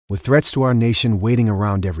With threats to our nation waiting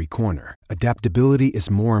around every corner, adaptability is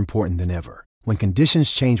more important than ever. When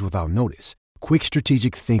conditions change without notice, quick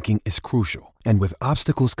strategic thinking is crucial. And with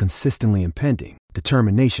obstacles consistently impending,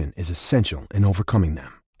 determination is essential in overcoming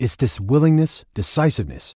them. It's this willingness,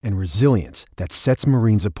 decisiveness, and resilience that sets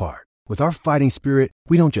Marines apart. With our fighting spirit,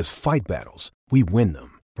 we don't just fight battles, we win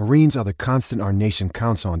them. Marines are the constant our nation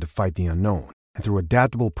counts on to fight the unknown. And through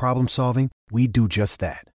adaptable problem solving, we do just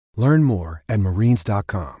that. Learn more at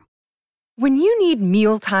marines.com. When you need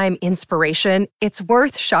mealtime inspiration, it's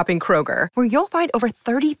worth shopping Kroger, where you'll find over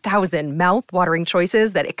 30,000 mouth-watering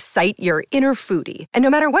choices that excite your inner foodie. And no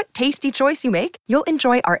matter what tasty choice you make, you'll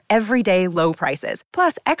enjoy our everyday low prices,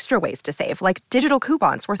 plus extra ways to save, like digital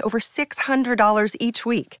coupons worth over $600 each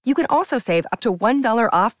week. You can also save up to $1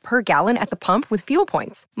 off per gallon at the pump with fuel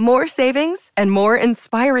points. More savings and more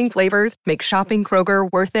inspiring flavors make shopping Kroger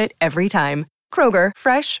worth it every time. Kroger,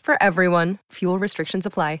 fresh for everyone. Fuel restrictions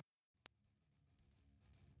apply.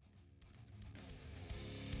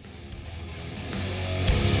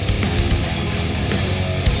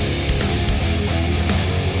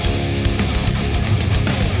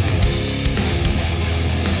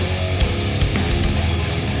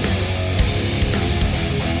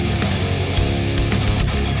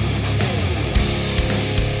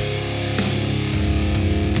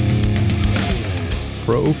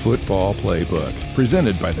 Pro Football Playbook,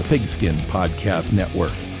 presented by the Pigskin Podcast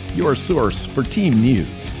Network. Your source for team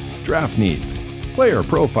news, draft needs, player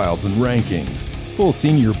profiles and rankings, full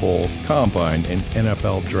Senior Bowl, Combine, and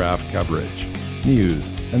NFL draft coverage, news,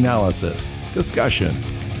 analysis, discussion.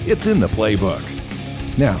 It's in the playbook.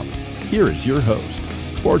 Now, here is your host,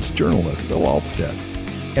 sports journalist Bill Alvstead,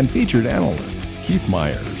 and featured analyst Keith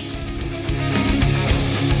Myers.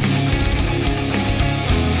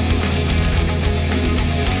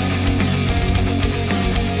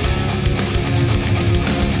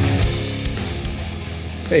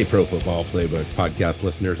 Hey, Pro Football Playbook podcast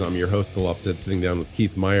listeners. I'm your host, Bill Alvstead, sitting down with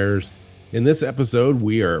Keith Myers. In this episode,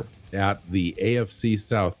 we are at the AFC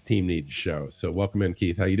South Team Needs Show. So welcome in,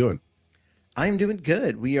 Keith. How you doing? I'm doing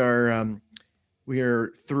good. We are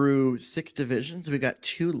through 6 divisions. We got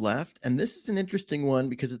 2 left, and this is an interesting one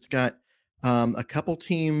because it's got a couple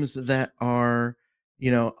teams that are,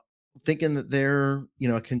 thinking that they're,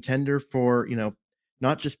 a contender for,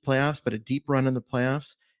 not just playoffs, but a deep run in the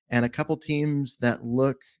playoffs. And a couple teams that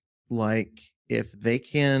look like if they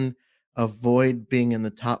can avoid being in the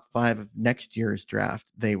top 5 of next year's draft,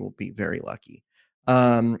 they will be very lucky.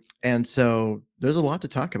 And so there's a lot to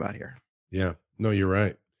talk about here. Yeah, no, you're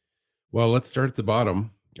right. Well, let's start at the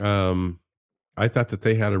bottom. I thought that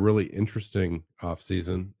they had a really interesting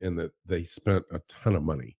offseason in that they spent a ton of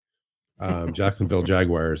money. Jacksonville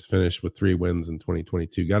Jaguars finished with 3 wins in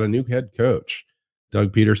 2022, got a new head coach.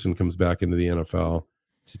 Doug Peterson comes back into the NFL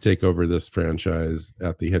to take over this franchise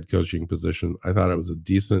at the head coaching position. I thought it was a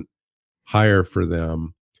decent hire for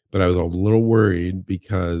them, but I was a little worried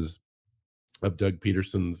because of Doug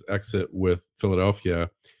Peterson's exit with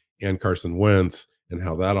Philadelphia and Carson Wentz and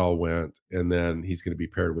how that all went. And then he's going to be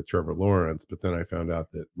paired with Trevor Lawrence. But then I found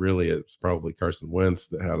out that really it was probably Carson Wentz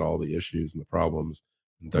that had all the issues and the problems.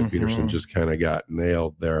 And Doug Peterson just kind of got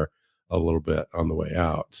nailed there a little bit on the way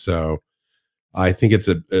out. So I think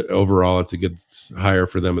overall it's a good hire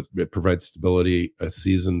for them. It provides stability, a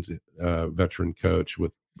seasoned veteran coach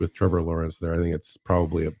with Trevor Lawrence there. I think it's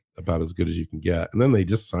probably about as good as you can get. And then they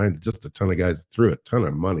just signed just a ton of guys, threw a ton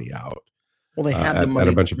of money out. Well, they had the money.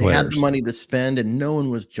 At a bunch of players. They had the money to spend, and no one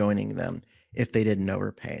was joining them if they didn't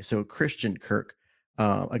overpay. So Christian Kirk,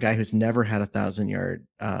 a guy who's never had 1,000-yard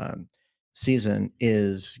season,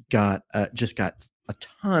 just got a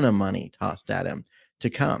ton of money tossed at him to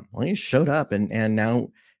come. Well, he showed up, and now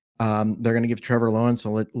they're going to give Trevor Lawrence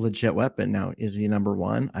a legit weapon. Now, is he number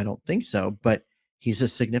 1? I don't think so, but he's a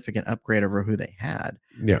significant upgrade over who they had.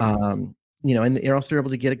 Yeah. And they're also able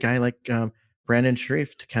to get a guy like Brandon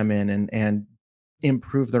Scherff to come in and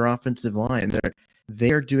improve their offensive line.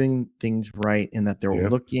 They're doing things right in that they're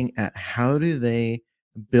looking at how do they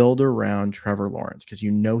build around Trevor Lawrence, because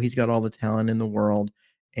he's got all the talent in the world,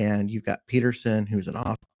 and you've got Peterson, who's an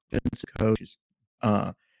offensive coach, who's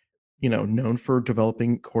known for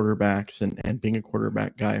developing quarterbacks and being a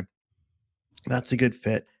quarterback guy. That's a good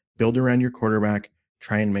fit. Build around your quarterback,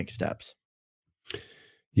 try and make steps.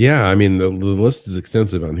 Yeah, I mean, the list is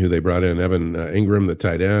extensive on who they brought in. Evan Ingram, the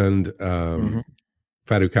tight end,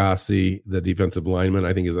 Fadukasi, the defensive lineman,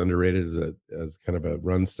 I think is underrated as kind of a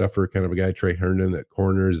run stuffer kind of a guy. Trey Herndon at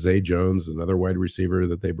corner, Zay Jones, another wide receiver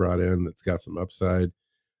that they brought in that's got some upside.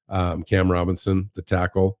 Cam Robinson, the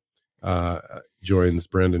tackle, joins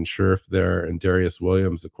Brandon Scherff there, and Darius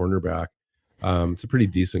Williams, the cornerback. It's a pretty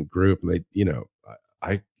decent group, and they,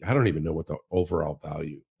 I don't even know what the overall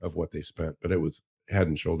value of what they spent, but it was head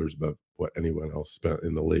and shoulders above what anyone else spent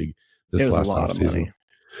in the league It this was a last lot of offseason. money.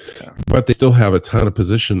 Yeah. But they still have a ton of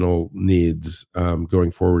positional needs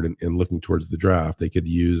going forward and looking towards the draft. They could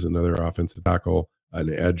use another offensive tackle,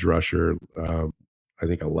 an edge rusher, I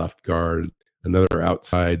think a left guard, another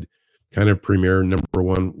outside kind of premier number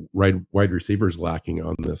one wide receivers lacking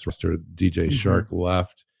on this roster. DJ Shark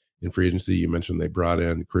left in free agency. You mentioned they brought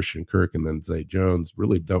in Christian Kirk and then Zay Jones.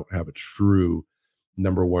 Really don't have a true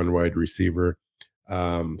number one wide receiver.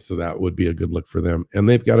 So that would be a good look for them. And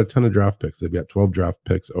they've got a ton of draft picks. They've got 12 draft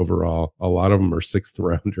picks overall. A lot of them are sixth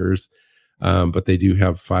rounders, but they do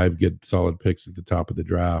have 5 good solid picks at the top of the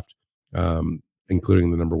draft,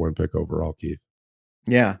 including the number 1 pick overall, Keith.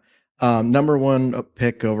 Yeah. Number 1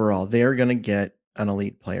 pick overall. They're going to get an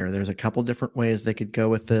elite player. There's a couple different ways they could go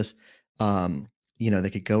with this. They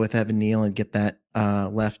could go with Evan Neal and get that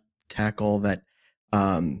left tackle that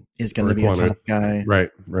is going to be a top guy. Right.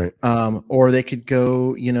 Or they could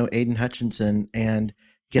go, Aiden Hutchinson and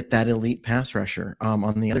get that elite pass rusher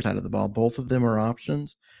on the other side of the ball. Both of them are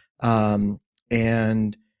options. And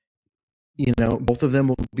both of them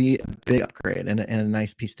will be a big upgrade and a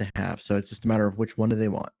nice piece to have. So it's just a matter of which one do they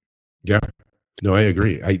want. Yeah, no, I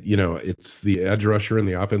agree. It's the edge rusher and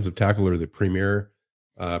the offensive tackle are the premium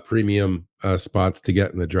spots to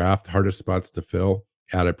get in the draft, hardest spots to fill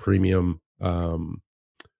at a premium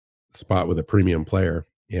spot with a premium player.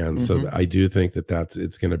 And so I do think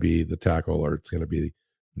it's going to be the tackle or it's going to be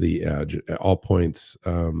the edge. All points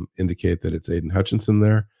indicate that it's Aiden Hutchinson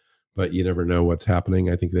there, but you never know what's happening.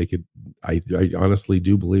 I think they could, I honestly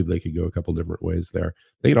do believe they could go a couple different ways there.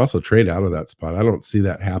 They could also trade out of that spot. I don't see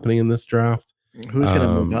that happening in this draft. Who's going to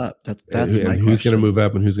move up? That's my question. Who's going to move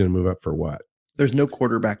up and who's going to move up for what? There's no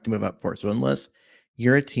quarterback to move up for. So unless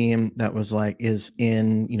you're a team that is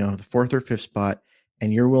in, the 4th or 5th spot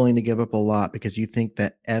and you're willing to give up a lot because you think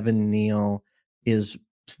that Evan Neal is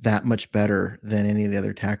that much better than any of the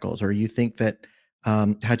other tackles, or you think that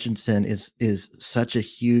Hutchinson is such a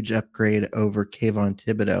huge upgrade over Kayvon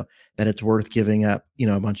Thibodeau that it's worth giving up,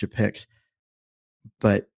 a bunch of picks.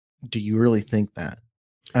 But do you really think that?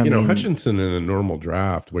 I mean, Hutchinson in a normal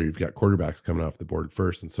draft where you've got quarterbacks coming off the board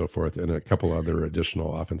first and so forth, and a couple other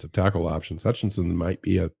additional offensive tackle options, Hutchinson might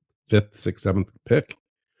be a 5th, 6th, 7th pick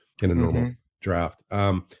in a normal draft.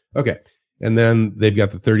 Okay. And then they've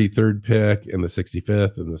got the 33rd pick and the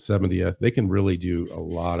 65th and the 70th. They can really do a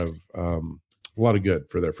lot of good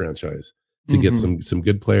for their franchise to get some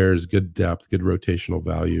good players, good depth, good rotational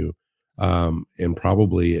value, and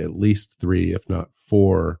probably at least 3, if not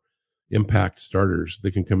 4 impact starters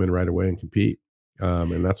that can come in right away and compete.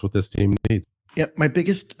 And that's what this team needs. Yeah. My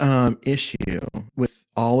biggest issue with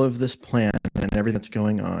all of this plan and everything that's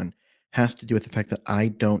going on has to do with the fact that I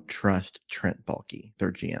don't trust Trent Baalke,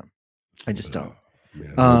 their GM. I just don't.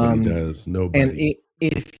 Man, nobody does. Nobody. And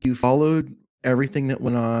if you followed everything that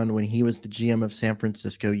went on when he was the GM of San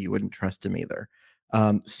Francisco, you wouldn't trust him either.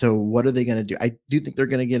 So what are they going to do? I do think they're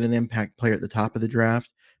going to get an impact player at the top of the draft,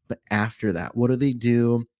 but after that, what do they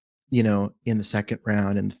do? In the 2nd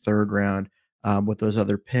round and the 3rd round with those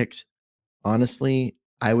other picks? Honestly,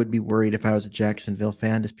 I would be worried if I was a Jacksonville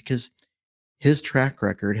fan, just because his track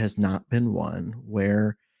record has not been one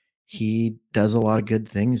where he does a lot of good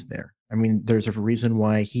things there. I mean, there's a reason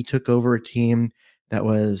why he took over a team that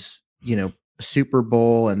was, a Super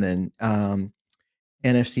Bowl and then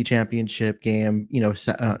NFC Championship game,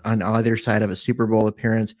 on either side of a Super Bowl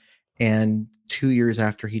appearance. And 2 years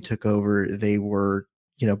after he took over, they were,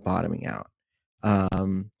 bottoming out. I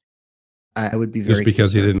would be very just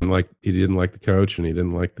because concerned. he didn't like the coach and he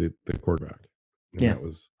didn't like the quarterback. And yeah,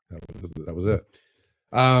 that was it.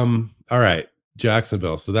 All right,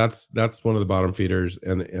 Jacksonville. So that's one of the bottom feeders,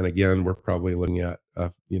 and again, we're probably looking at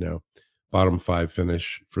bottom 5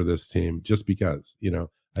 finish for this team, just because I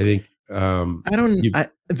think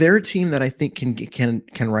they're a team that I think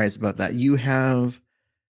can rise above that.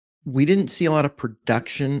 We didn't see a lot of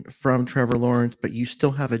production from Trevor Lawrence, but you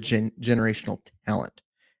still have a generational talent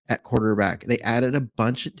at quarterback. They added a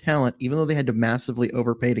bunch of talent, even though they had to massively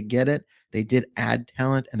overpay to get it. They did add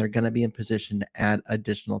talent, and they're going to be in position to add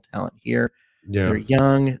additional talent here. Yeah. They're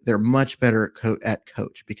young. They're much better at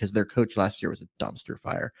coach because their coach last year was a dumpster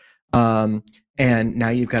fire. And now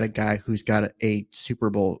you've got a guy who's got a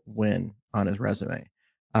Super Bowl win on his resume.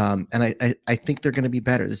 And I think they're going to be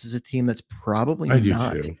better. This is a team that's probably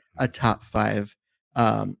not a top 5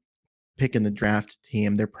 pick in the draft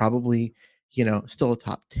team. They're probably, still a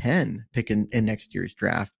top 10 pick in next year's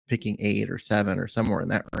draft, picking 8 or 7 or somewhere in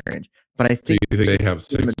that range. But I think, so you think they have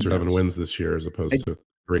 6 or 7 wins this year as opposed to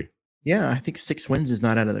 3? Yeah, I think 6 wins is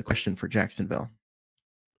not out of the question for Jacksonville.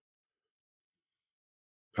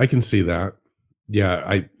 I can see that. Yeah,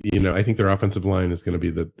 I think their offensive line is going to be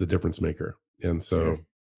the difference maker. And so,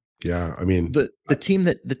 yeah, I mean, the team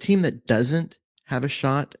that doesn't have a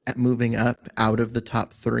shot at moving up out of the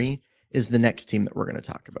top 3 is the next team that we're going to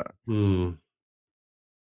talk about.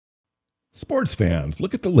 Sports fans,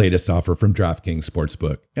 look at the latest offer from DraftKings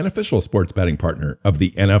Sportsbook, an official sports betting partner of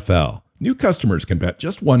the NFL. New customers can bet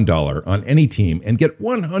just $1 on any team and get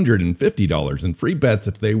 $150 in free bets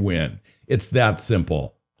if they win. It's that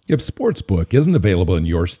simple. If Sportsbook isn't available in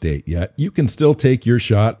your state yet, you can still take your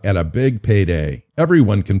shot at a big payday.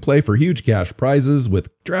 Everyone can play for huge cash prizes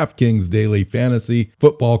with DraftKings Daily Fantasy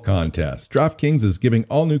Football Contest. DraftKings is giving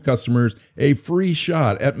all new customers a free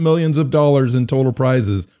shot at millions of dollars in total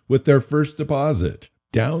prizes with their first deposit.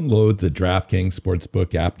 Download the DraftKings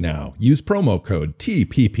Sportsbook app now. Use promo code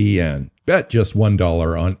TPPN. Bet just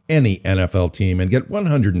 $1 on any NFL team and get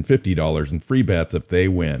 $150 in free bets if they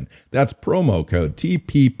win. That's promo code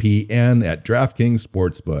TPPN at DraftKings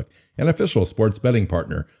Sportsbook, an official sports betting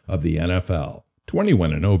partner of the NFL.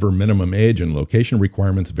 21 and over minimum age and location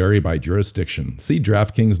requirements vary by jurisdiction. See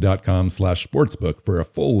DraftKings.com/sportsbook for a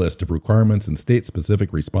full list of requirements and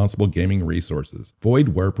state-specific responsible gaming resources. Void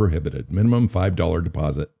where prohibited. Minimum $5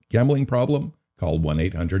 deposit. Gambling problem? Call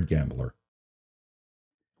 1-800-GAMBLER.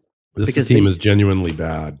 This team is genuinely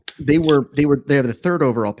bad. They have the 3rd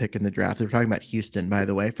overall pick in the draft. They were talking about Houston, by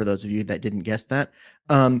the way, for those of you that didn't guess that.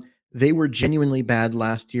 They were genuinely bad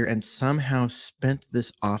last year and somehow spent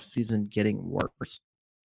this offseason getting worse.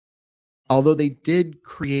 Although they did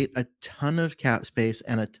create a ton of cap space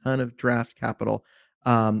and a ton of draft capital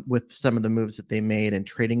with some of the moves that they made and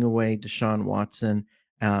trading away Deshaun Watson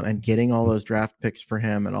and getting all those draft picks for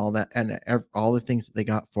him and all that and all the things that they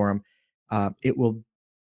got for him.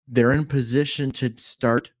 They're in position to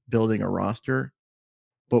start building a roster.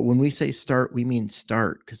 But when we say start, we mean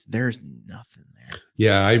start because there's nothing there.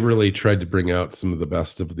 Yeah, I really tried to bring out some of the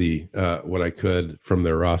best of the what I could from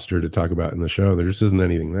their roster to talk about in the show. There just isn't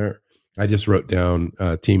anything there. I just wrote down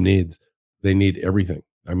team needs. They need everything.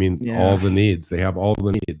 I mean, all the needs. They have all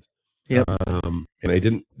the needs. Yep. And they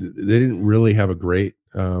didn't really have a great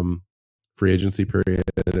free agency period.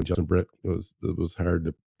 And Justin Britt it was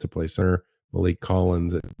hard to play center. Malik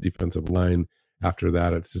Collins at defensive line. After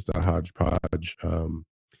that, it's just a hodgepodge. And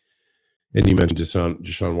you mentioned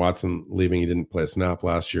Deshaun Watson leaving. He didn't play a snap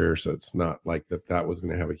last year, so it's not like that was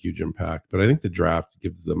going to have a huge impact. But I think the draft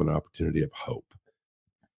gives them an opportunity of hope.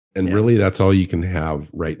 And really, that's all you can have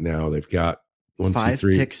right now. They've got 5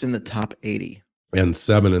 picks in the top 80. And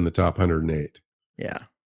 7 in the top 108. Yeah.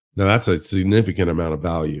 Now, that's a significant amount of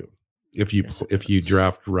value. If you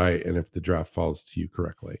draft right and if the draft falls to you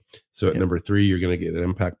correctly. So at number 3, you're going to get an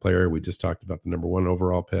impact player. We just talked about the number 1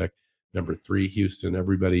 overall pick. Number 3, Houston.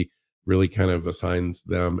 Everybody really kind of assigns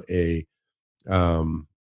them an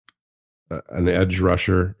edge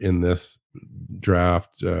rusher in this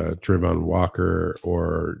draft. Trayvon Walker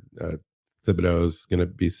or Thibodeau's going to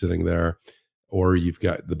be sitting there. Or you've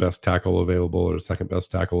got the best tackle available or the second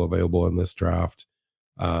best tackle available in this draft.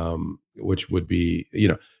 Which would be,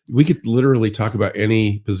 we could literally talk about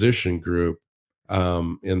any position group.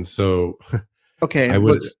 And so, okay,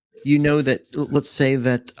 let's say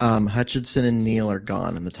that Hutchinson and Neal are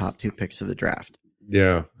gone in the top 2 picks of the draft.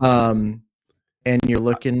 Yeah. And you're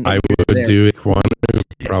looking. I would do Ekwonu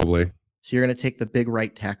probably. So you're going to take the big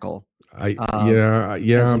right tackle. Yeah.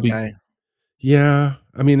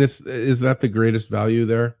 I mean, is that the greatest value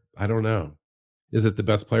there? I don't know. Is it the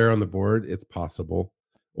best player on the board? It's possible.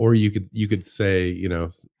 Or you could say,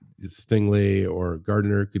 Stingley or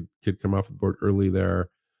Gardner could come off the board early there.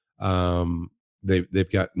 They've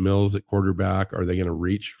got Mills at quarterback. Are they going to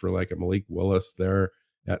reach for like a Malik Willis there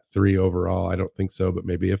at 3 overall? I don't think so, but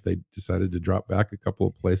maybe if they decided to drop back a couple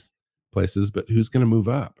of places, but who's going to move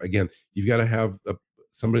up? Again, you've got to have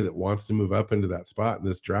somebody that wants to move up into that spot. And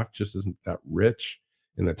this draft just isn't that rich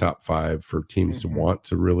in the top 5 for teams to want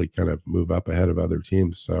to really kind of move up ahead of other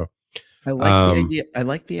teams. So I like the idea. I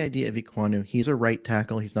like the idea of Ekwonu. He's a right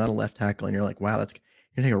tackle. He's not a left tackle. And you're like, wow, you're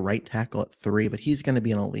gonna take a right tackle at 3, but he's going to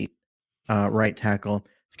be an elite right tackle.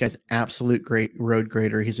 This guy's absolute great road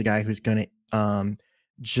grader. He's a guy who's going to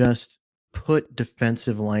just put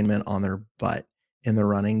defensive linemen on their butt in the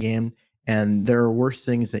running game. And there are worse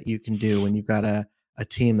things that you can do when you've got a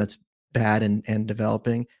team that's bad and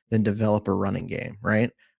developing than develop a running game,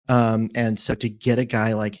 right? And so to get a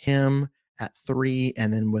guy like him at 3,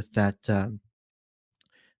 and then with that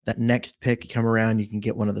next pick come around, you can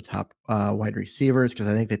get one of the top wide receivers because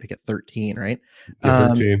I think they pick at 13, right?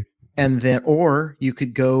 13. And then, or you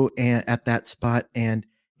could go at that spot and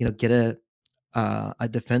get a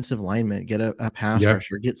defensive lineman, get a pass Yeah.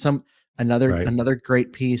 rusher, get another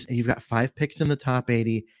great piece, and you've got 5 picks in the top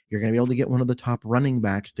 80. You're going to be able to get one of the top running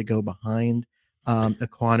backs to go behind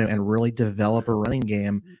Ekwonu and really develop a running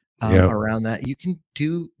game around that.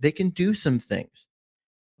 They can do some things,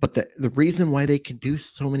 but the reason why they can do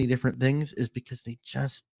so many different things is because they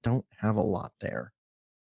just don't have a lot there.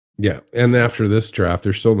 Yeah. And after this draft,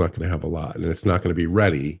 they're still not going to have a lot, and it's not going to be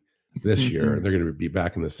ready this year. They're going to be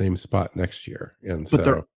back in the same spot next year. And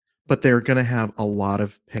but they're going to have a lot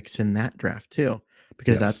of picks in that draft too,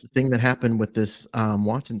 because that's the thing that happened with this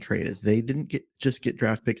Watson trade is they didn't just get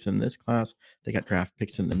draft picks in this class. They got draft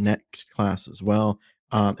picks in the next class as well.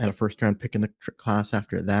 And a first round pick in the class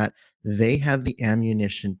after that. They have the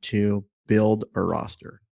ammunition to build a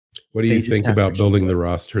roster. What do you think about building the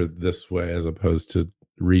roster this way as opposed to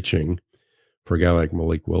reaching for a guy like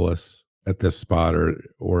Malik Willis at this spot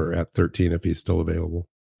or at 13 if he's still available?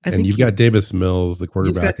 And you've got Davis Mills, the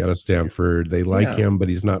quarterback out of Stanford. They like him, but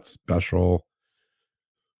he's not special.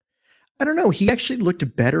 I don't know. He actually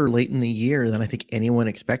looked better late in the year than I think anyone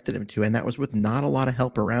expected him to. And that was with not a lot of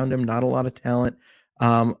help around him, not a lot of talent,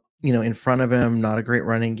 in front of him, not a great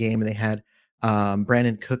running game. They had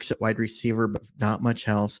Brandon Cooks at wide receiver, but not much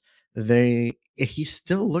else. He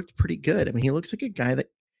still looked pretty good. I mean, he looks like a guy that,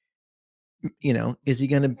 is he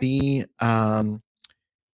going to be, one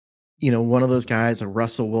of those guys, a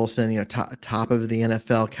Russell Wilson, top of the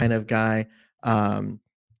NFL kind of guy?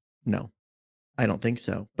 No, I don't think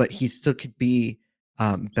so. But he still could be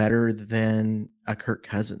better than a Kirk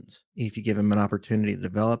Cousins if you give him an opportunity to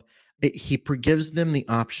develop. He gives them the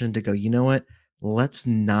option to go, you know what? Let's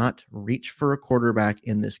not reach for a quarterback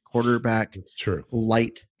in this quarterback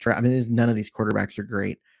light draft. I mean, none of these quarterbacks are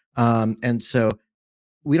great. And so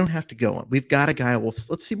we don't have to go on. We've got a guy. Well,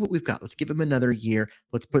 let's see what we've got. Let's give him another year.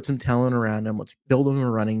 Let's put some talent around him. Let's build him a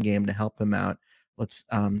running game to help him out. Let's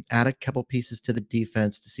add a couple pieces to the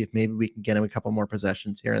defense to see if maybe we can get him a couple more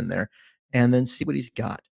possessions here and there, and then see what he's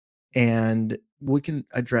got. And we can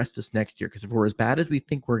address this next year, because if we're as bad as we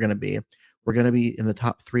think we're going to be in the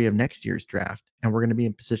top 3 of next year's draft, and we're going to be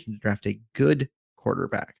in position to draft a good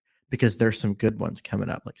quarterback, because there's some good ones coming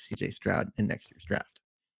up, like CJ Stroud in next year's draft.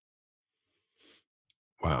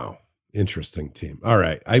 Wow. Interesting team. All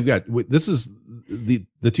right. This is the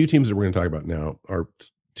 2 teams that we're going to talk about now are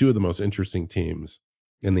 2 of the most interesting teams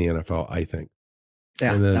in the NFL, I think.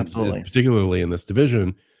 Yeah, and then absolutely. Particularly in this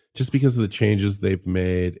division, just because of the changes they've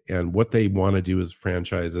made and what they want to do as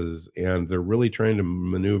franchises. And they're really trying to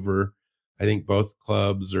maneuver. I think both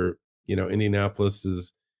clubs are, Indianapolis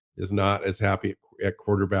is not as happy at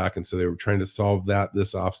quarterback. And so they were trying to solve that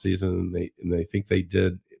this offseason. And they think they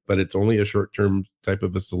did, but it's only a short-term type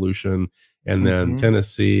of a solution. And then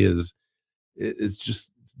Tennessee is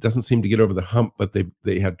just doesn't seem to get over the hump, but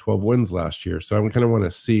they had 12 wins last year. So I kind of want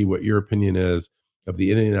to see what your opinion is of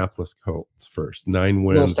the Indianapolis Colts first. 9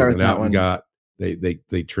 wins. We'll start with that one.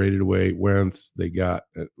 They traded away Wentz. They got,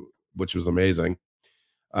 which was amazing.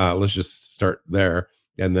 Let's just start there.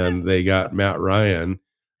 And then they got Matt Ryan,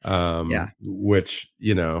 which,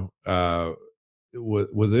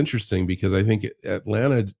 was interesting, because I think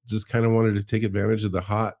Atlanta just kind of wanted to take advantage of the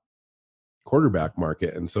hot quarterback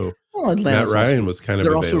market. And so Matt Ryan was kind of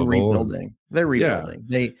available. They're also rebuilding. They're rebuilding.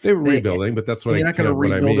 Yeah, they were rebuilding, but that's what you're not going to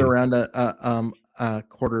rebuild around a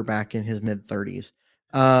quarterback in his mid-30s.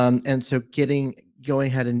 And so going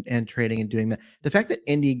ahead and trading and doing that. The fact that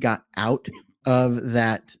Indy got out of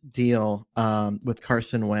that deal with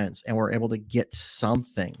Carson Wentz and were able to get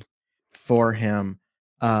something for him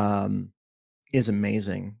is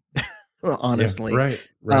amazing. Honestly, yeah,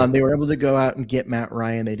 right. They were able to go out and get Matt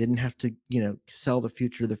Ryan. They didn't have to, sell the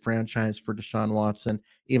future of the franchise for Deshaun Watson,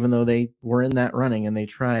 even though they were in that running and they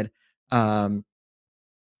tried.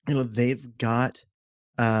 They've got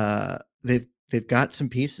they've got some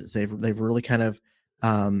pieces. They've really kind of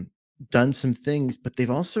done some things, but they've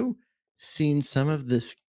also seen some of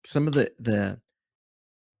the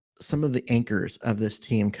anchors of this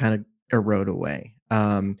team kind of erode away.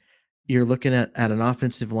 You're looking at an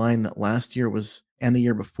offensive line that last year and the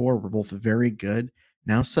year before were both very good.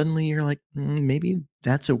 Now suddenly you're like, maybe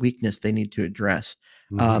that's a weakness they need to address.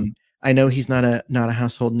 I know he's not a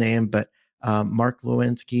household name, but Mark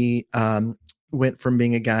Lewinsky went from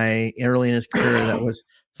being a guy early in his career that was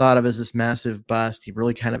thought of as this massive bust. He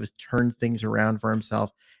really kind of has turned things around for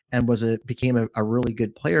himself and became a really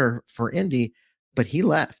good player for Indy. But he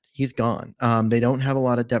left. He's gone. They don't have a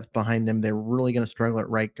lot of depth behind him. They're really going to struggle at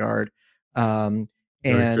right guard. And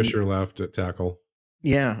Derek Fisher left at tackle.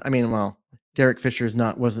 Yeah, I mean, well, Derek Fisher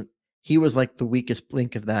he was like the weakest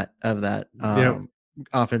link of that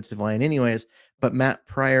offensive line, anyways. but Matt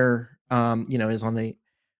Pryor, is on the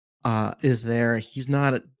is there. He's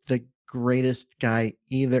not the greatest guy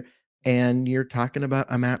either. And you're talking about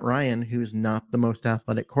a Matt Ryan who's not the most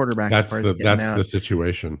athletic quarterback as far as getting That's out. the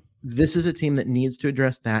situation. This is a team that needs to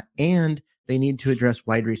address that, and they need to address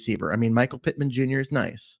wide receiver. I mean, Michael Pittman Jr. is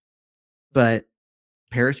nice, but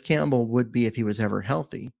Paris Campbell would be if he was ever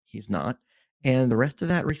healthy. He's not. And the rest of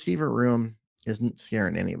that receiver room isn't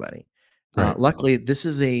scaring anybody. Right. Luckily, this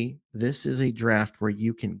is a draft where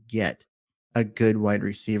you can get a good wide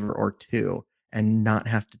receiver or two and not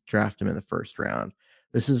have to draft him in the first round.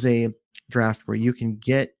 This is a draft where you can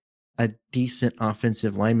get a decent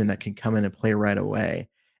offensive lineman that can come in and play right away,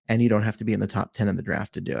 and you don't have to be in the top 10 in the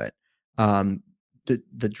draft to do it.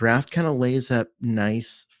 The draft kind of lays up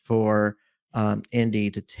nice for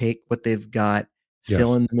Indy to take what they've got,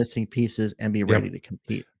 fill in the missing pieces, and be ready to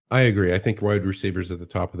compete. I agree. I think wide receivers at the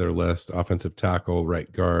top of their list, offensive tackle,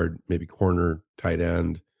 right guard, maybe corner, tight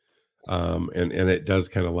end. And it does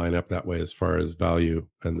kind of line up that way as far as value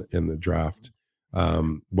in the draft.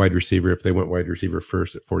 Wide receiver, if they went wide receiver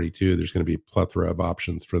first at 42, there's going to be a plethora of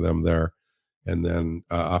options for them there. And then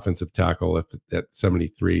offensive tackle, if at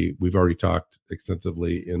 73, we've already talked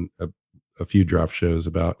extensively in a few draft shows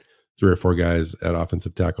about 3 or 4 guys at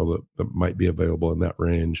offensive tackle that might be available in that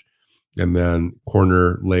range. And then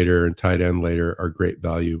corner later and tight end later are great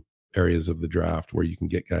value areas of the draft where you can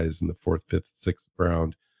get guys in the 4th, 5th, 6th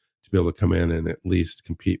round to be able to come in and at least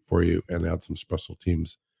compete for you and add some special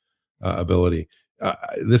teams ability.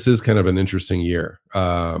 This is kind of an interesting year.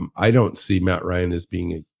 I don't see Matt Ryan as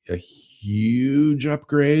being a huge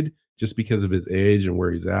upgrade just because of his age and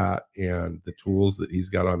where he's at and the tools that he's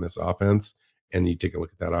got on this offense. And you take a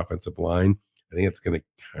look at that offensive line, I think it's going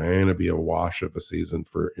to kind of be a wash of a season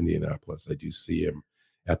for Indianapolis. I do see him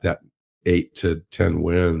at that 8 to 10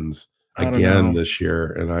 wins again this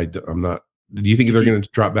year. And I'm not. Do you think they're going to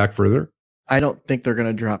drop back further? I don't think they're going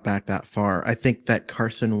to drop back that far. I think that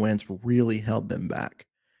Carson Wentz really held them back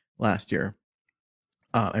last year.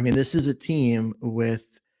 I mean, this is a team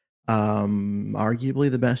with arguably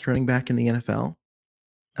the best running back in the NFL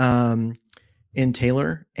in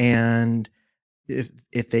Taylor. And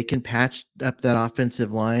if they can patch up that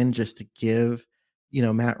offensive line just to give,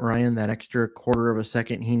 Matt Ryan that extra quarter of a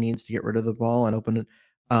second he needs to get rid of the ball and open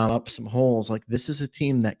up some holes, like this is a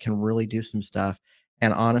team that can really do some stuff.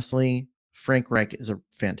 And honestly, Frank Reich is a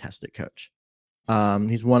fantastic coach.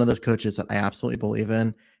 He's one of those coaches that I absolutely believe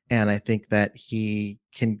in. And I think that he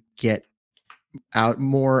can get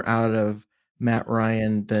more out of Matt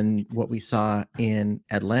Ryan than what we saw in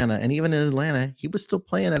Atlanta. And even in Atlanta, he was still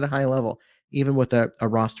playing at a high level, even with a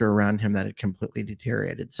roster around him that had completely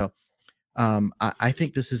deteriorated. So I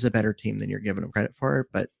think this is a better team than you're giving them credit for,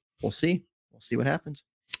 but we'll see. We'll see what happens.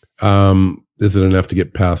 Is it enough to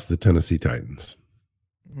get past the Tennessee Titans?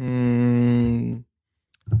 I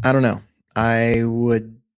don't know. I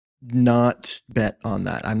would not bet on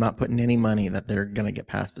that. I'm not putting any money that they're going to get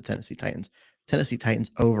past the Tennessee Titans. Tennessee Titans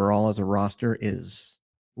overall as a roster is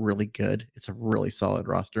really good. It's a really solid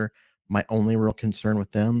roster. My only real concern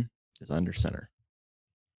with them is under center.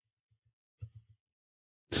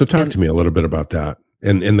 So talk to me a little bit about that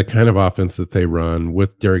and the kind of offense that they run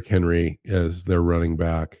with Derrick Henry as their running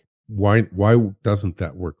back. Why doesn't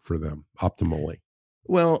that work for them optimally?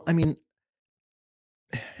 Well, I mean,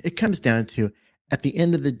 it comes down to at the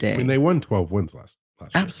end of the day. I mean, they won 12 wins last year.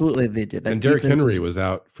 Absolutely, they did. And Derrick Henry was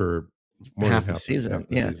out for more half than the season.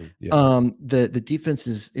 Season. The defense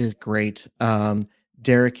is great.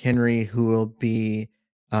 Derrick Henry, who will be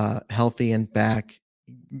healthy and back,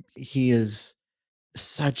 he is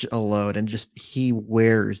such a load and just he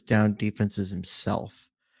wears down defenses himself.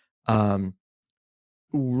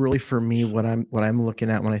 Really, for me, what I'm looking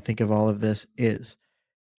at when I think of all of this is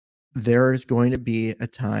there is going to be a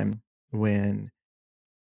time when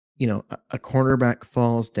a cornerback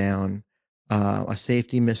falls down, a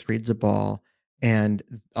safety misreads a ball, and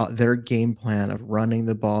their game plan of running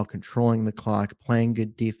the ball, controlling the clock, playing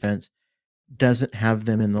good defense doesn't have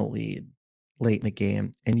them in the lead late in the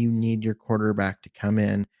game. And you need your quarterback to come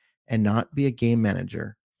in and not be a game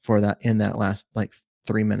manager for that in that last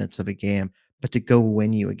 3 minutes of a game, but to go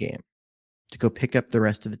win you a game, to go pick up the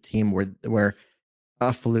rest of the team where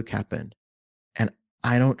a fluke happened. And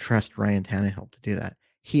I don't trust Ryan Tannehill to do that.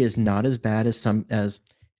 He is not as bad as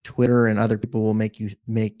Twitter and other people will make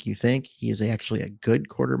you think. He is actually a good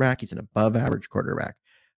quarterback. He's an above average quarterback,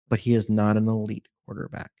 but he is not an elite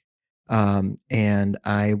quarterback. And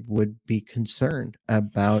I would be concerned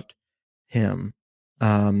about him.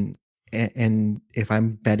 And if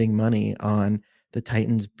I'm betting money on the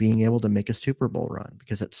Titans being able to make a Super Bowl run,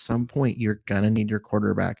 because at some point you're going to need your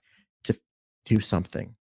quarterback do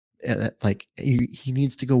something. Like he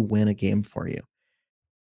needs to go win a game for you.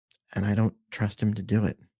 And I don't trust him to do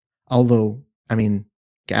it. Although, I mean,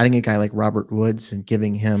 adding a guy like Robert Woods and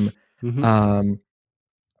giving him, Mhm.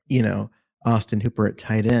 you know, Austin Hooper at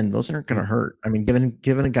tight end, those aren't going to hurt. I mean,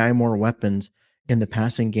 giving a guy more weapons in the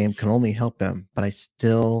passing game can only help him. But I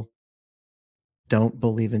still don't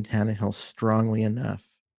believe in Tannehill strongly enough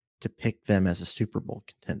to pick them as a Super Bowl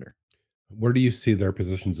contender. Where do you see their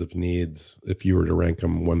positions of needs if you were to rank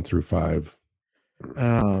them 1 through 5?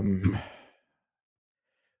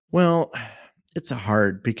 Well, it's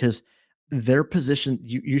hard because their position,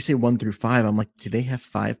 you say 1 through 5. I'm like, do they have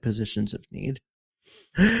 5 positions of need?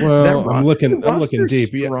 Well, I'm looking roster's deep.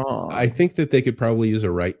 Yeah, strong. I think that they could probably use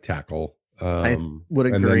a right tackle. I would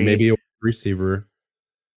And then agree. maybe a receiver.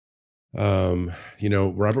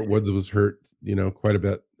 Robert Woods was hurt, quite a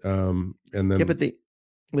bit. And then Yeah, but they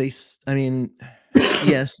I mean,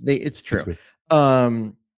 yes, it's true.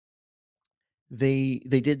 Excuse They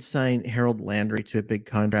did sign Harold Landry to a big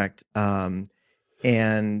contract. And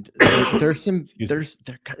there's some Excuse me.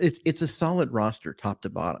 it's a solid roster top to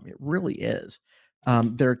bottom. It really is.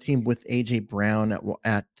 They're a team with AJ Brown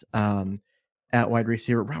at wide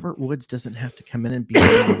receiver. Robert Woods doesn't have to come in and be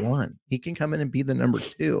the number 1. He can come in and be the number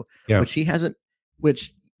 2, Yeah. which he hasn't.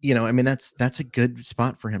 Which I mean, that's a good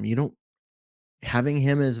spot for him. You don't having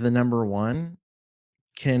him as the number 1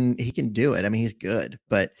 he can do it. I mean, he's good,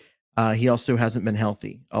 but he also hasn't been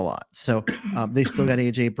healthy a lot. So they still got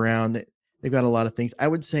AJ Brown. They've got a lot of things. I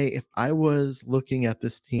would say if I was looking at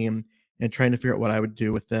this team and trying to figure out what I would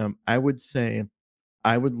do with them, I would say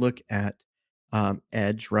I would look at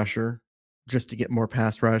edge rusher just to get more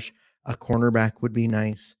pass rush. A cornerback would be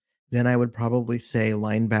nice. Then I would probably say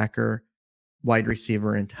linebacker, wide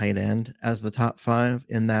receiver, and tight end as the top 5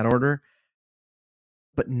 in that order.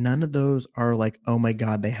 But none of those are like, oh my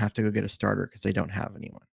God, they have to go get a starter because they don't have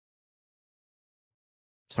anyone.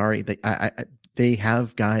 Sorry, they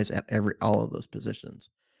have guys at all of those positions.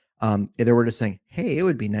 If they were just saying, hey, it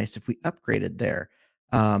would be nice if we upgraded there.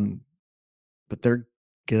 But they're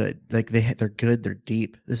good. Like they're good. They're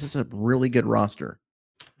deep. This is a really good roster.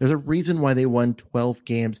 There's a reason why they won 12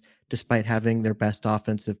 games despite having their best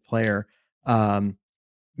offensive player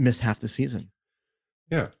miss half the season.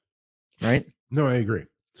 Yeah. Right? No, I agree.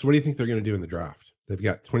 So what do you think they're going to do in the draft? They've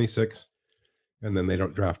got 26, and then they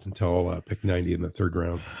don't draft until pick 90 in the 3rd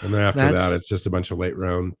round. And then after that, it's just a bunch of late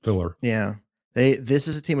round filler. Yeah. This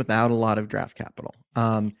is a team without a lot of draft capital.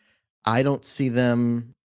 I don't see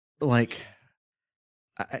them like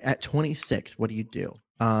at 26. What do you do?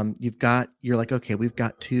 You're like, okay, we've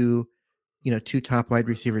got two top wide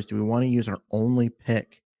receivers. Do we want to use our only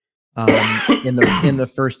pick in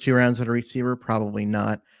the first 2 rounds at a receiver? Probably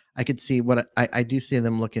not. I could see what I do see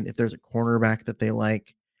them looking. If there's a cornerback that they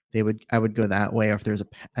like, I would go that way. Or if there's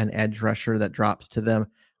an edge rusher that drops to them,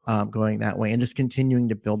 going that way, and just continuing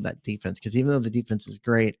to build that defense. Because even though the defense is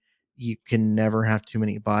great, you can never have too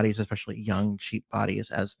many bodies, especially young, cheap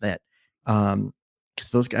bodies as that.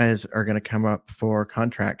 Because those guys are going to come up for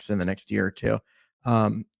contracts in the next year or 2.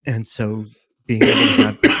 And so being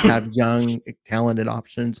able to have young, talented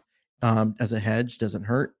options as a hedge doesn't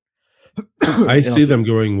hurt. I see them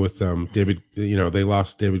going with David. They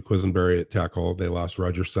lost David Quisenberry at tackle. They lost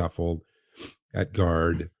Roger Saffold at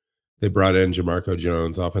guard. They brought in Jamarco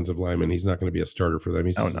Jones, offensive lineman. He's not going to be a starter for them.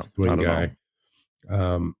 He's a swing guy.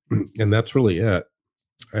 And that's really it.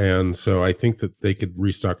 And so I think that they could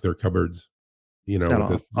restock their cupboards, on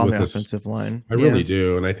the offensive line. I really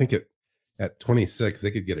do. And I think at 26,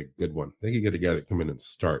 they could get a good one. They could get a guy that come in and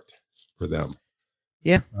start for them.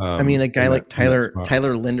 Yeah. I mean, a guy like Tyler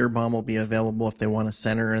Linderbaum will be available if they want a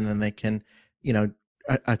center, and then they can,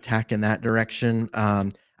 attack in that direction.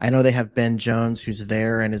 I know they have Ben Jones, who's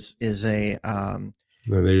there and is a.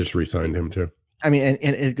 They just re-signed him too. I mean,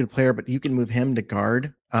 and a good player, but you can move him to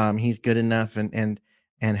guard. He's good enough and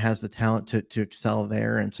has the talent to excel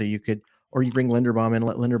there. And so you could, or you bring Linderbaum in,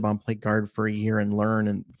 let Linderbaum play guard for a year and learn,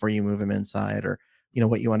 and before you move him inside, or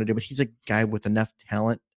what you want to do. But he's a guy with enough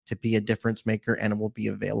talent to be a difference maker and will be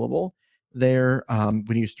available there.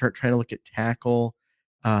 When you start trying to look at tackle,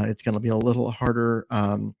 it's going to be a little harder.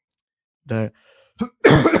 The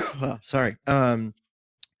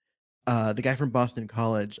guy from Boston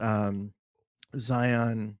College, Zion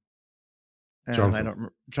Johnson. I don't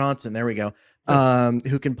remember, Johnson. There we go.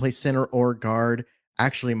 Who can play center or guard,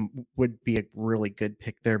 actually would be a really good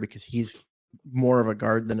pick there because he's more of a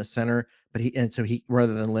guard than a center. But he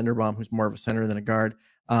rather than Linderbaum, who's more of a center than a guard,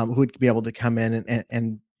 who would be able to come in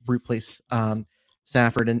and replace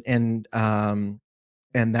Stafford and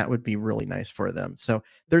that would be really nice for them. So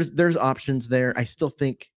there's options there. I still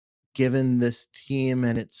think given this team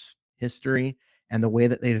and its history and the way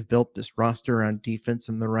that they've built this roster on defense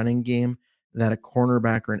and the running game, that a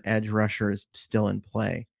cornerback or an edge rusher is still in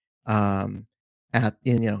play in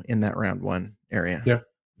that round one area. Yeah.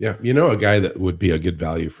 Yeah. You know, a guy that would be a good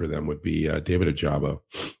value for them would be David Ajabo,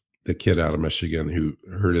 the kid out of Michigan who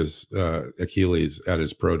hurt his Achilles at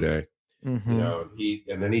his pro day. Mm-hmm. You know,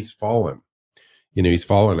 and then he's fallen. You know, he's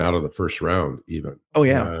fallen out of the first round even. Oh,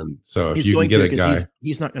 yeah. And so if he's you going can get to, a guy,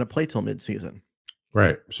 he's not going to play till midseason.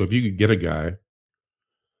 Right. So if you could get a guy,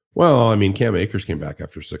 well, I mean, Cam Akers came back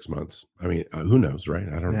after 6 months. I mean, who knows, right?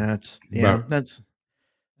 I don't know. That's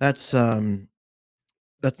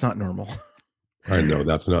not normal. I know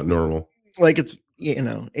that's not normal. Like it's, you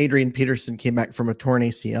know, Adrian Peterson came back from a torn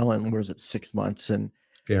ACL and was it 6 months, and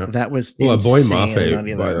that was a Boy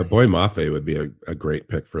Mafe would be a great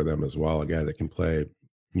pick for them as well. A guy that can play,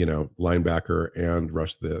 you know, linebacker and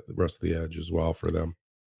rush the edge as well for them.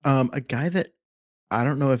 A guy that I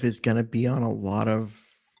don't know if is going to be on a lot of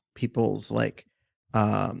people's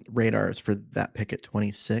radars for that pick at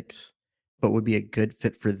 26, but would be a good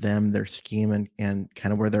fit for them, their scheme and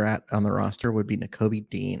kind of where they're at on the roster would be Nakobe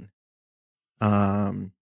Dean.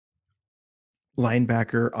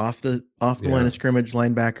 Linebacker off the line of scrimmage,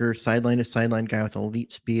 linebacker, sideline to sideline guy with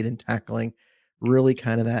elite speed and tackling, really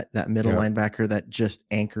kind of that middle linebacker that just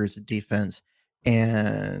anchors the defense.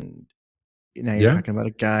 And now you're talking about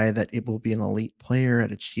a guy that it will be an elite player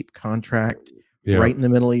at a cheap contract, right in the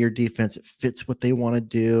middle of your defense. It fits what they want to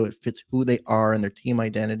do. It fits who they are and their team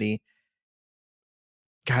identity.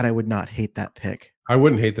 God, I would not hate that pick. I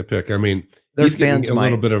wouldn't hate the pick. I mean, he's getting a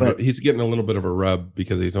little bit of a rub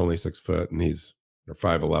because he's only 6 foot and he's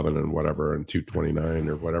 5'11" and whatever and 229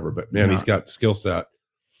 or whatever. But man, he's got skill set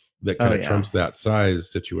that kind of trumps that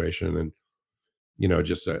size situation. And you know,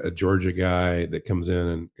 just a Georgia guy that comes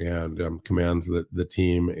in and commands the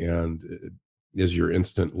team and is your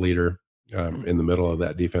instant leader in the middle of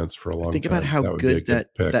that defense for a long time. Think about how good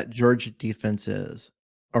that Georgia defense is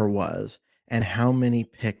or was, and how many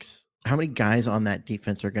guys on that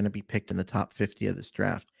defense are going to be picked in the top 50 of this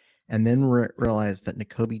draft, and then realize that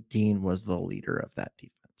Nakobe Dean was the leader of that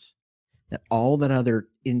defense. That all that other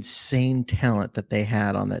insane talent that they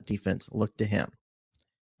had on that defense looked to him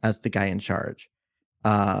as the guy in charge.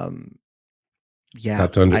 That's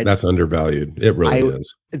undervalued. It really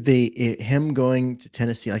is. Him going to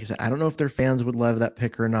Tennessee, like I said, I don't know if their fans would love that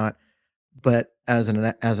pick or not, but as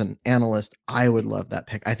an analyst, I would love that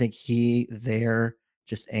pick. I think he there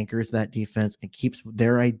just anchors that defense and keeps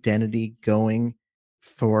their identity going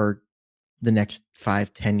for the next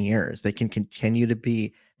 5-10 years. They can continue to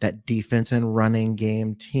be that defense and running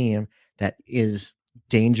game team that is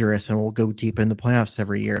dangerous and will go deep in the playoffs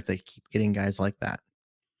every year if they keep getting guys like that.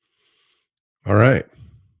 All right.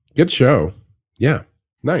 Good show. Yeah.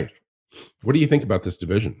 Nice. What do you think about this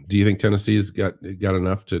division? Do you think Tennessee's got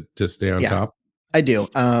enough to stay on top? I do.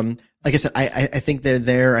 Like I said, I think they're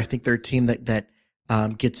there. I think they're a team that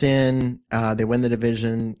gets in, they win the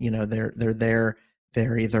division. You know, they're there.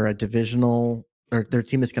 They're either a divisional or their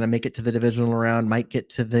team is going to make it to the divisional round, might get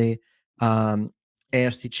to the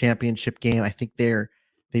AFC championship game. I think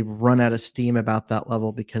they run out of steam about that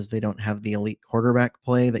level because they don't have the elite quarterback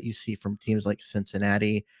play that you see from teams like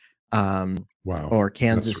Cincinnati, or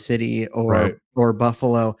Kansas City or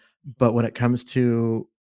Buffalo. But when it comes to,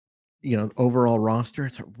 you know, overall roster,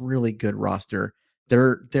 it's a really good roster.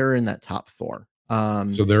 They're in that top 4.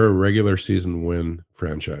 So they're a regular season win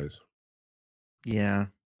franchise. Yeah.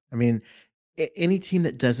 I mean, any team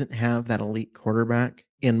that doesn't have that elite quarterback,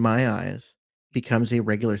 in my eyes, becomes they're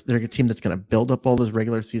a team that's going to build up all those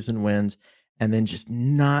regular season wins and then just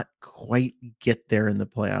not quite get there in the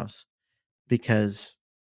playoffs because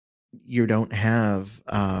you don't have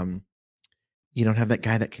that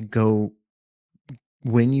guy that can go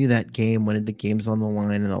win you that game when the game's on the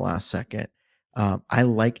line in the last second. I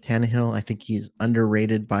like Tannehill. I think he's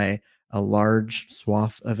underrated by a large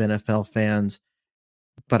swath of NFL fans,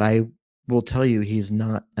 but I will tell you he's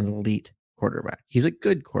not an elite quarterback. He's a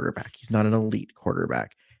good quarterback. He's not an elite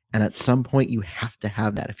quarterback. And at some point you have to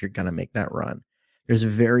have that if you're going to make that run. There's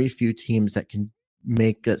very few teams that can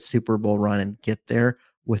make that Super Bowl run and get there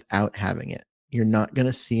without having it. You're not going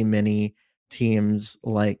to see many teams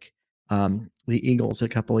like the Eagles a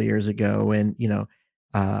couple of years ago and, you know,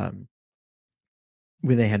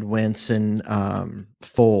 where they had Wentz and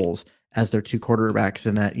Foles as their 2 quarterbacks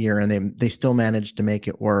in that year, and they still managed to make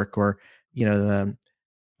it work. Or, you know,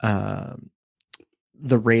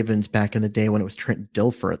 the Ravens back in the day when it was Trent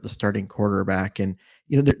Dilfer at the starting quarterback. And,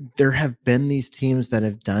 you know, there have been these teams that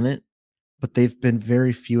have done it, but they've been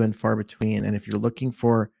very few and far between. And if you're looking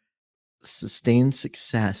for sustained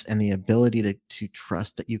success and the ability to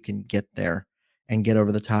trust that you can get there and get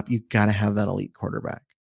over the top, you got to have that elite quarterback.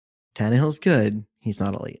 Tannehill's good. He's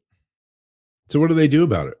not elite. So what do they do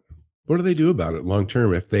about it? What do they do about it long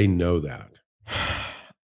term if they know that?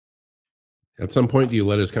 At some point, do you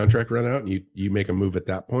let his contract run out and you make a move at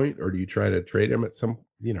that point, or do you try to trade him at some,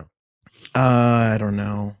 I don't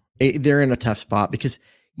know. They're in a tough spot because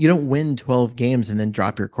you don't win 12 games and then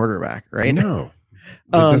drop your quarterback, right? No,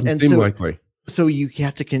 it doesn't seem likely. So you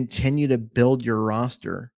have to continue to build your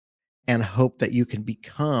roster and hope that you can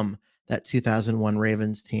become that 2001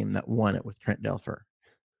 Ravens team that won it with Trent Dilfer.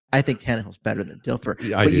 I think Tannehill's better than Dilfer.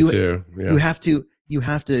 Yeah, I do too. Yeah. You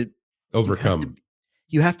have to overcome.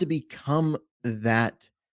 You have to become that.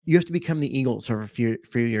 You have to become the Eagles of a few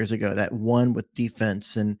years ago that won with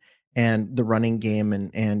defense and the running game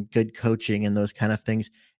and good coaching and those kind of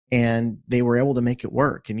things. And they were able to make it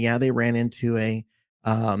work. And yeah, they ran into a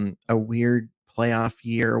weird playoff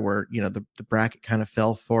year where, the bracket kind of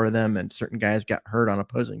fell for them and certain guys got hurt on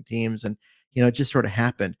opposing teams. And, it just sort of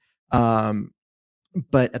happened.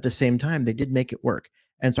 But at the same time, they did make it work.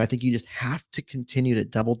 And so I think you just have to continue to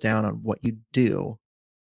double down on what you do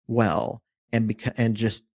well and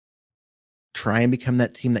just try and become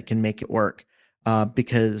that team that can make it work.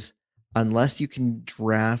 Because unless you can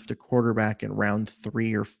draft a quarterback in round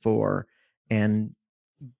 3 or 4 and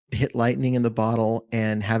hit lightning in the bottle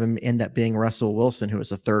and have him end up being Russell Wilson, who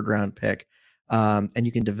was a 3rd round pick, and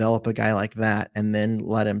you can develop a guy like that and then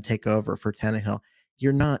let him take over for Tannehill,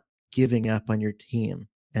 you're not giving up on your team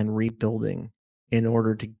and rebuilding in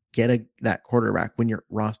order to get that quarterback when your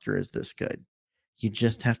roster is this good. You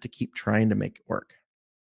just have to keep trying to make it work.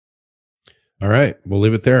 All right. We'll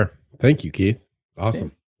leave it there. Thank you, Keith. Awesome.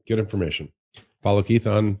 Okay. Good information. Follow Keith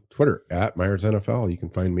on Twitter at Myers NFL. You can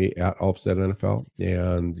find me at Alfstead NFL,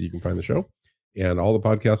 and you can find the show and all the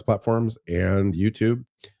podcast platforms and YouTube.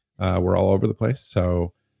 We're all over the place.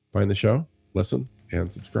 So find the show, listen, and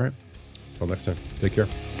subscribe. Until next time, take care.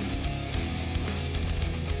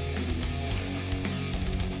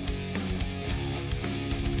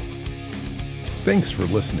 Thanks for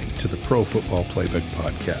listening to the Pro Football Playbook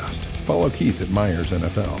Podcast. Follow Keith at Myers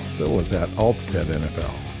NFL. Phil is at Alfstead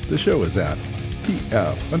NFL. The show is at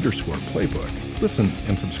PF_Playbook. Listen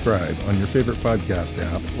and subscribe on your favorite podcast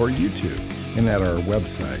app or YouTube and at our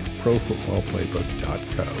website,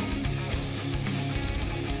 profootballplaybook.co.